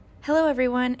Hello,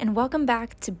 everyone, and welcome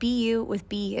back to Be You with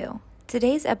Be You.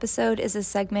 Today's episode is a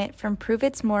segment from Prove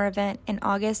It's More event in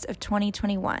August of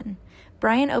 2021.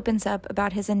 Brian opens up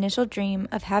about his initial dream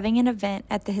of having an event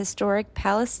at the historic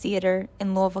Palace Theater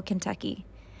in Louisville, Kentucky.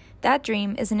 That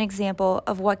dream is an example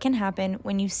of what can happen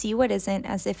when you see what isn't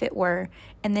as if it were,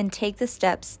 and then take the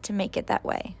steps to make it that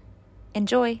way.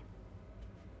 Enjoy.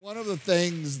 One of the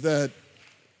things that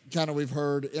kind of we've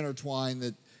heard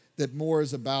intertwined that more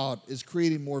is about is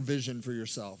creating more vision for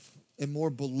yourself and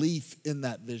more belief in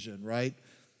that vision, right?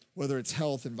 Whether it's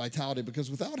health and vitality,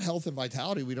 because without health and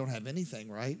vitality, we don't have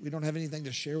anything, right? We don't have anything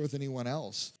to share with anyone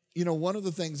else. You know, one of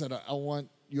the things that I want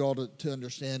you all to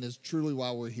understand is truly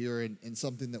why we're here and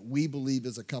something that we believe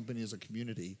as a company, as a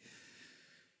community.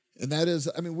 And that is,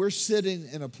 we're sitting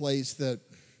in a place that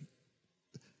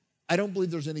I don't believe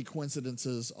there's any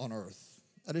coincidences on earth.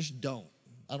 I just don't.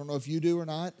 I don't know if you do or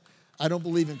not. I don't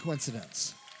believe in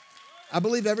coincidence. I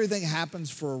believe everything happens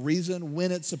for a reason,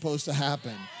 when it's supposed to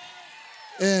happen.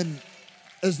 And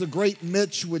as the great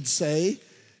Mitch would say,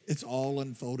 it's all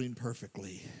unfolding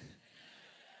perfectly.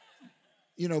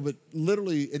 You know, but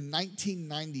literally in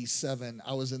 1997,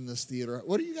 I was in this theater.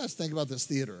 What do you guys think about this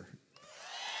theater?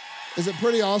 Is it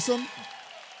pretty awesome?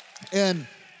 And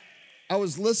I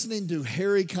was listening to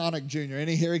Harry Connick Jr.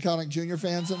 Any Harry Connick Jr.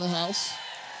 fans in the house?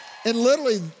 And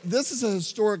literally, this is a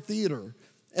historic theater.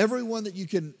 Everyone that you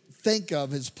can think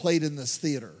of has played in this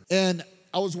theater. And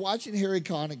I was watching Harry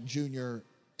Connick Jr.,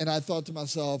 and I thought to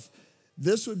myself,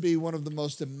 this would be one of the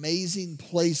most amazing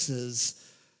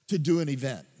places to do an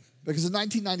event. Because in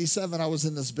 1997, I was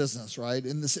in this business, right,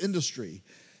 in this industry.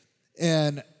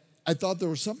 And I thought there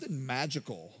was something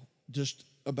magical just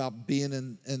about being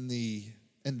in the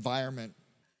environment.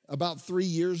 About 4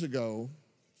 years ago,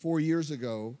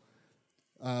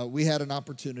 we had an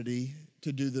opportunity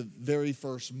to do the very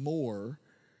first More.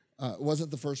 It wasn't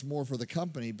the first More for the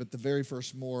company, but the very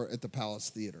first More at the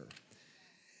Palace Theater.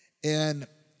 And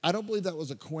I don't believe that was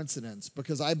a coincidence,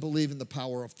 because I believe in the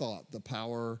power of thought, the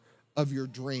power of your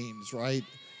dreams, right?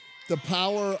 The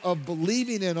power of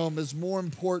believing in them is more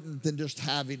important than just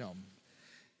having them.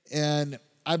 And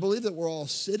I believe that we're all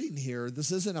sitting here.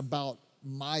 This isn't about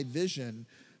my vision,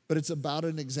 but it's about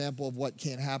an example of what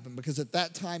can happen. Because at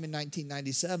that time in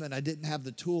 1997, I didn't have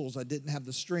the tools, I didn't have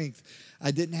the strength,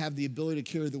 I didn't have the ability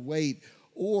to carry the weight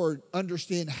or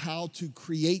understand how to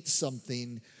create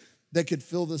something that could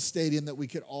fill the stadium that we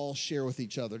could all share with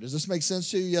each other. Does this make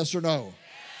sense to you, yes or no?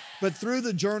 But through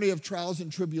the journey of trials and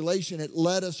tribulation, it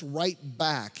led us right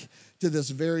back to this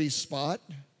very spot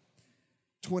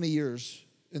 20 years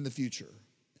in the future.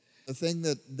 The thing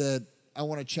that I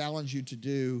want to challenge you to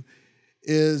do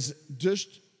is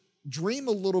just dream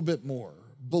a little bit more.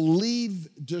 Believe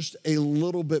just a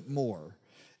little bit more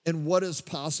in what is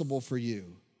possible for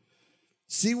you.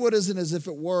 See what isn't as if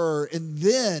it were, and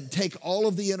then take all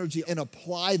of the energy and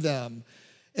apply them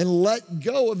and let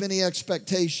go of any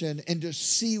expectation and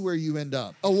just see where you end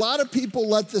up. A lot of people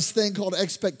let this thing called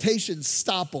expectation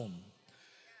stop them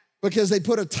because they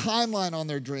put a timeline on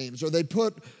their dreams, or they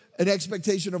put an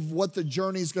expectation of what the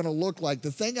journey is going to look like.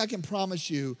 The thing I can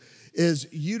promise you is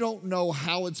you don't know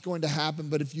how it's going to happen,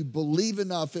 but if you believe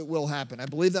enough, it will happen. I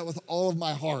believe that with all of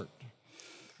my heart,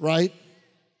 right?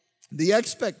 The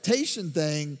expectation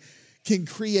thing can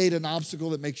create an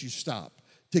obstacle that makes you stop,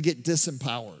 to get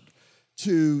disempowered,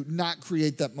 to not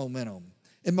create that momentum.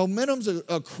 And momentum's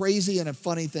a crazy and a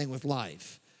funny thing with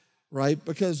life, right?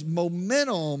 Because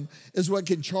momentum is what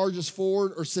can charge us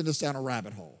forward or send us down a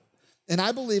rabbit hole. And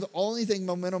I believe only thing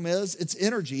momentum is, it's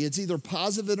energy. It's either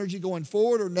positive energy going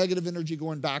forward or negative energy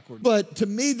going backward. But to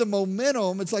me, the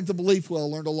momentum, it's like the belief wheel I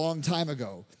learned a long time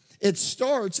ago. It's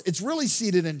really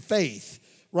seated in faith,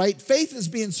 right? Faith is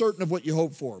being certain of what you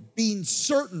hope for, being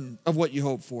certain of what you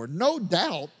hope for. No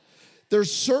doubt,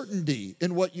 there's certainty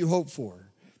in what you hope for.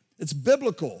 It's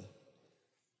biblical,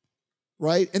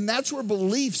 right? And that's where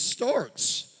belief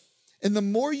starts. And the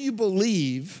more you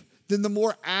believe, then the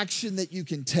more action that you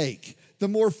can take, the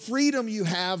more freedom you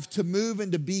have to move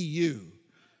and to be you,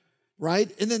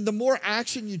 right? And then the more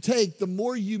action you take, the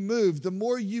more you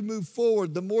move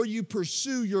forward, the more you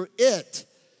pursue your it,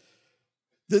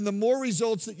 then the more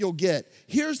results that you'll get.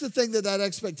 Here's the thing that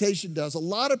expectation does. A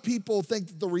lot of people think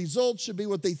that the results should be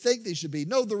what they think they should be.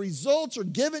 No, the results are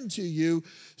given to you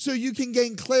so you can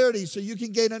gain clarity, so you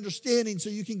can gain understanding,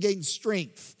 so you can gain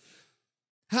strength.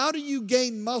 How do you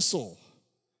gain muscle?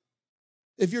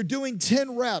 If you're doing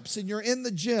 10 reps and you're in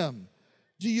the gym,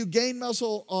 do you gain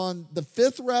muscle on the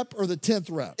 5th rep or the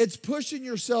 10th rep? It's pushing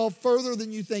yourself further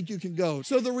than you think you can go.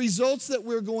 So the results that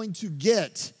we're going to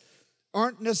get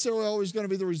aren't necessarily always going to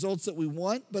be the results that we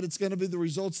want, but it's going to be the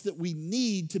results that we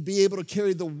need to be able to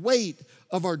carry the weight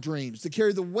of our dreams, to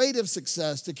carry the weight of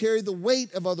success, to carry the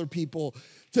weight of other people,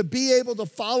 to be able to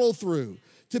follow through,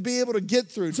 to be able to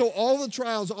get through. So all the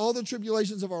trials, all the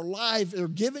tribulations of our life are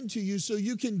given to you so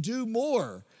you can do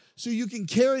more, so you can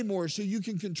carry more, so you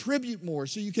can contribute more,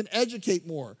 so you can educate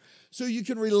more, so you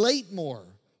can relate more,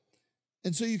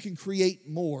 and so you can create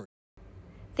more.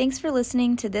 Thanks for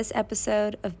listening to this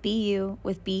episode of Be You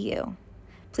with Be You.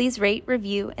 Please rate,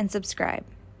 review, and subscribe.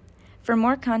 For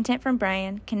more content from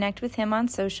Brian, connect with him on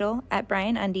social at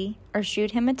Brian Undy or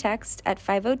shoot him a text at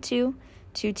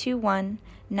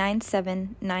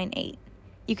 502-221-9798.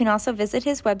 You can also visit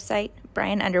his website,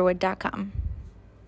 brianunderwood.com.